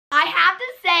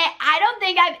don't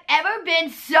think I've ever been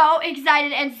so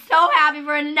excited and so happy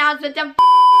for an announcement to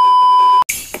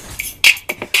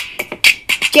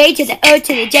J to the O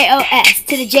to the J-O-S,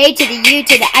 to the J to the U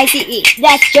to the I-C-E.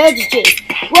 That's JoJo Juice.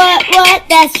 What?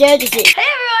 That's JoJo Juice. Hey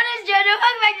everyone, it's JoJo.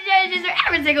 Welcome back to JoJo Juice, where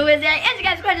every single Wednesday I answer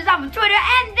guys' questions off of Twitter,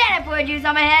 and then I pour juice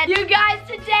on my head. You guys,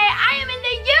 today I am in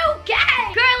the UK.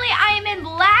 Currently, I am in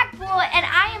Blackpool, and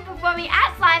I am performing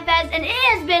at Slime Fest, and it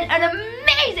has been an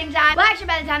amazing time. Well, actually,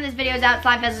 by the time this video is out,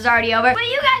 Slime Fest is already over. But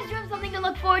you guys do have something to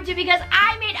look forward to because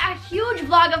I made a huge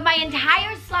vlog of my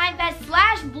entire Slime Fest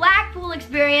 / Blackpool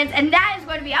experience, and that is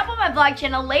going to be up on my vlog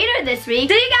channel later this week.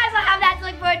 So you guys will have that to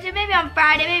look forward to, maybe on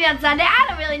Friday, maybe on Sunday. I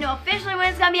don't really know officially when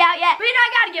it's gonna be out yet, but you know,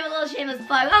 I gotta give a little shameless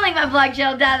plug. I'll link my vlog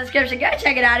channel down in the description. Go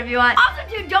check it out if you want. Also,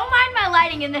 too, don't mind my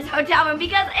lighting in this hotel room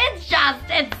because it's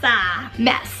a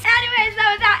mess. Anyways, so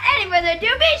without any further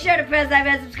ado, be sure to press that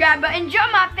red subscribe button,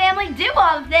 join my family, do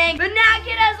all the things. But now,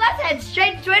 kiddos, let's head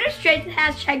straight to Twitter, straight to the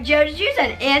hashtag JoJoJuice,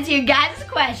 and answer your guys'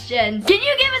 questions. Can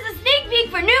you give us a sneak peek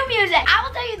for new music? I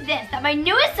will tell you this, that my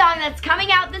newest song that's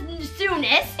coming out the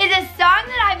soonest is a song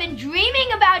that I've been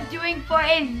dreaming about doing for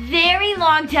a very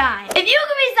long time. If you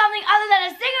could be something other than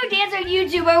a singer, dancer,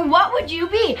 YouTuber, what would you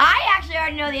be? I actually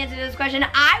already know the answer to this question.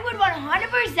 I would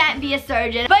 100% be a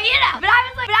surgeon. But you know,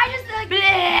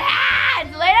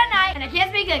 it's late at night and I can't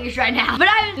speak English right now. But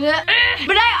I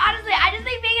honestly, I just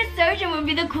think being a surgeon would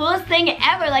be the coolest thing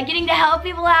ever. Like getting to help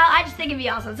people out, I just think it'd be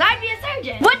awesome. So I'd be a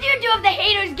surgeon. What do you do if the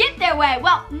haters get their way?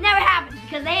 Well, never happens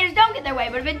because the haters don't get their way.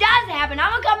 But if it does happen,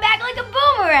 I'm gonna come back like a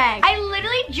boomerang. I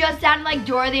literally just sounded like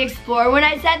Dora the Explorer when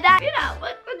I said that. You know,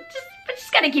 we're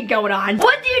just gonna keep going on.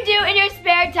 What do you do in your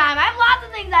spare time? I have lots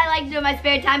of things I like to do in my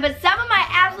spare time, but some of my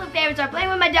absolute favorites are playing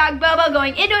with my dog Bobo,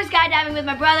 going indoor skydiving with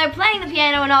my brother, playing the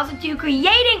piano, and also to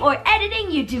creating or editing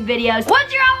YouTube videos.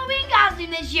 What's your Halloween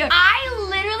costume this year? I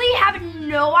literally have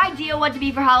no idea what to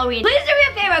be for Halloween. Please do me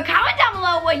a favor, comment down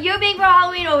below what you're being for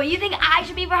Halloween or what you think I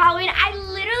should be for Halloween. I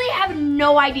literally have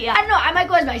no idea. I don't know, I might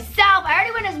go as myself. I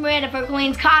already went as Miranda for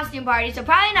Colleen's costume party, so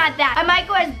probably not that. I might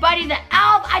go as Buddy the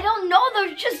Elf. I don't know,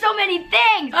 there's just so many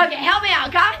things. Okay, help me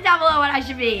out, comment down below what I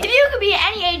should be. If you could be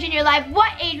any age in your life,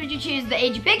 what age would you choose? The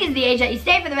age you pick is the age that you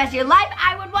stay for the rest of your life.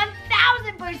 I would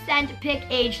 1000% pick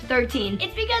age 13.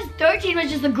 It's because 13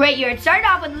 was just a great year. It started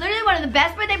off with literally one of the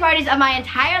best birthday parties of my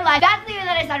entire life. That's the year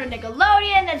that I started with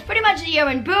Nickelodeon. That's pretty much the year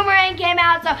when Boomerang came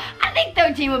out. So I think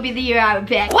 13 would be the year I would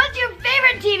pick. What's your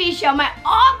favorite TV show? My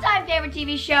all-time favorite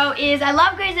TV show is I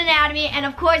love Grey's Anatomy, and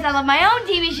of course I love my own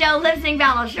TV show, Lip Sync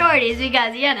Battle Shorties,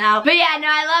 because you know. But yeah, no,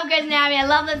 I love Grey's Anatomy. I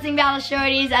love Lip Sync Battle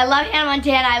Shorties. I love Hannah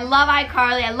Montana. I love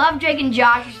iCarly. I love Drake and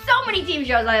Josh. There's so many TV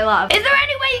shows I love. Is there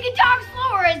any way you can talk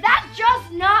slower? Is that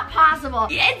just not possible?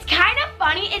 It's kind of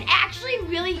funny. It actually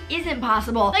really isn't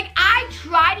possible. Like, I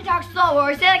try to talk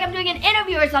slower, or say like I'm doing an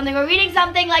interview or something, or reading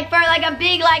something like for like a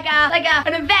big,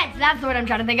 an event. That's the word I'm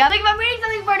trying to think of. Like if I'm reading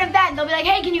something for an event, they'll be like,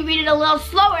 hey, can you read it a little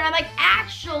slower? And I'm like,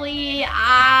 actually,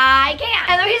 I can't.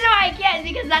 And the reason why I can't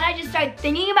is because then I just start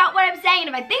thinking about what I'm saying, and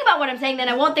if I think about what I'm saying, then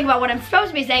I won't think about what I'm supposed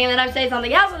to be saying, and then I'm saying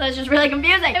something else, and it's just really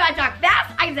confusing. If I talk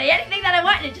fast, I can say anything that I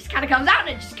want, and it just kind of comes out, and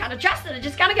it just kind of trusts it, it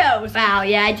just kind of goes. Wow,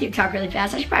 yeah, I do talk really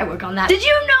fast. I should probably work on that. Did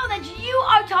you know that you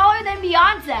are taller than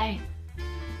Beyonce?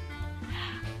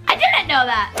 I didn't know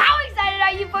that. How excited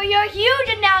are you for your huge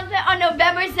announcement on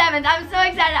November 7th? I'm so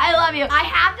excited. I love you. I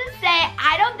have to say,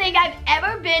 I don't think I've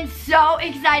ever been so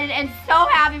excited and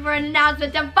so happy for an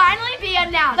announcement to finally be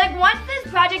announced. Like, once this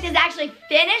project is actually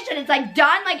finished and it's like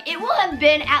done, like it will have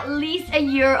been at least a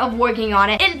year of working on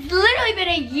it. It's literally been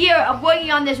a year of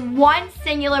working on this one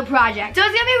singular project. So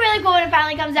it's gonna be really cool when it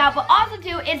finally comes out, but also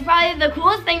too, it's probably the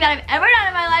coolest thing that I've ever done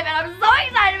in my life, and I'm so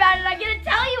excited about it. I get to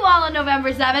tell you all on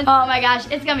November 7th. Oh my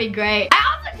gosh, it's gonna be great. I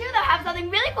also too though have something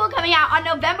really cool coming out on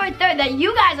November 3rd that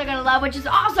you guys are gonna love, which is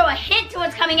also a hint to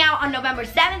what's coming out on November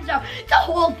 7th, so it's a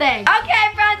whole thing. Okay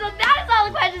friends, well that is all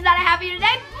the questions that I have for you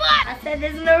today, but I said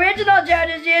this is an original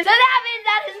JoJo Juice, so that means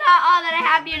that is not all that I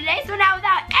have for you today. So now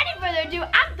without any further ado,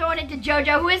 I'm throwing it to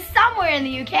JoJo, who is somewhere in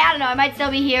the UK. I don't know, I might still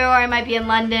be here, or I might be in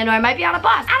London, or I might be on a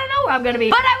bus. I don't know where I'm gonna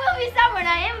be, but I will be somewhere, and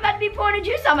I am about to be pouring a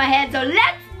juice on my head, so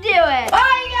let's do it.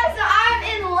 Alright you guys, so I'm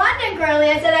in London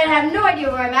currently. I said I have no idea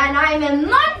where I'm at, and I am in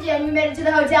London. We made it to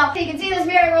the hotel. So you can see this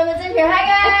mirror, everyone that's in here. Hi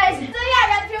guys! So yeah,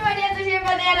 I got two of my dancers here,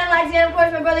 Brother Anna and Lexi, and of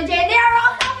course my brother Jay. They are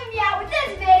all helping me out with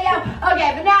this video.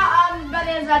 Okay, but now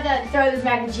Brother Anna's about to throw this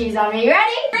mac and cheese on me. You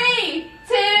ready? 3,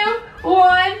 2,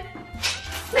 1.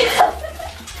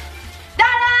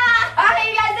 Alright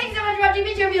you guys, thanks so much for watching.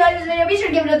 Be sure if you like this video, be sure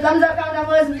to give it a thumbs up, comment down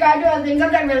below, subscribe, do other things.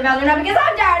 I'm talking really fast right now because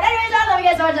I'm tired. Anyways, I love you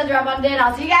guys so much. I'll drop on day, and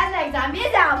I'll see you guys next time.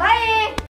 Peace out. Bye.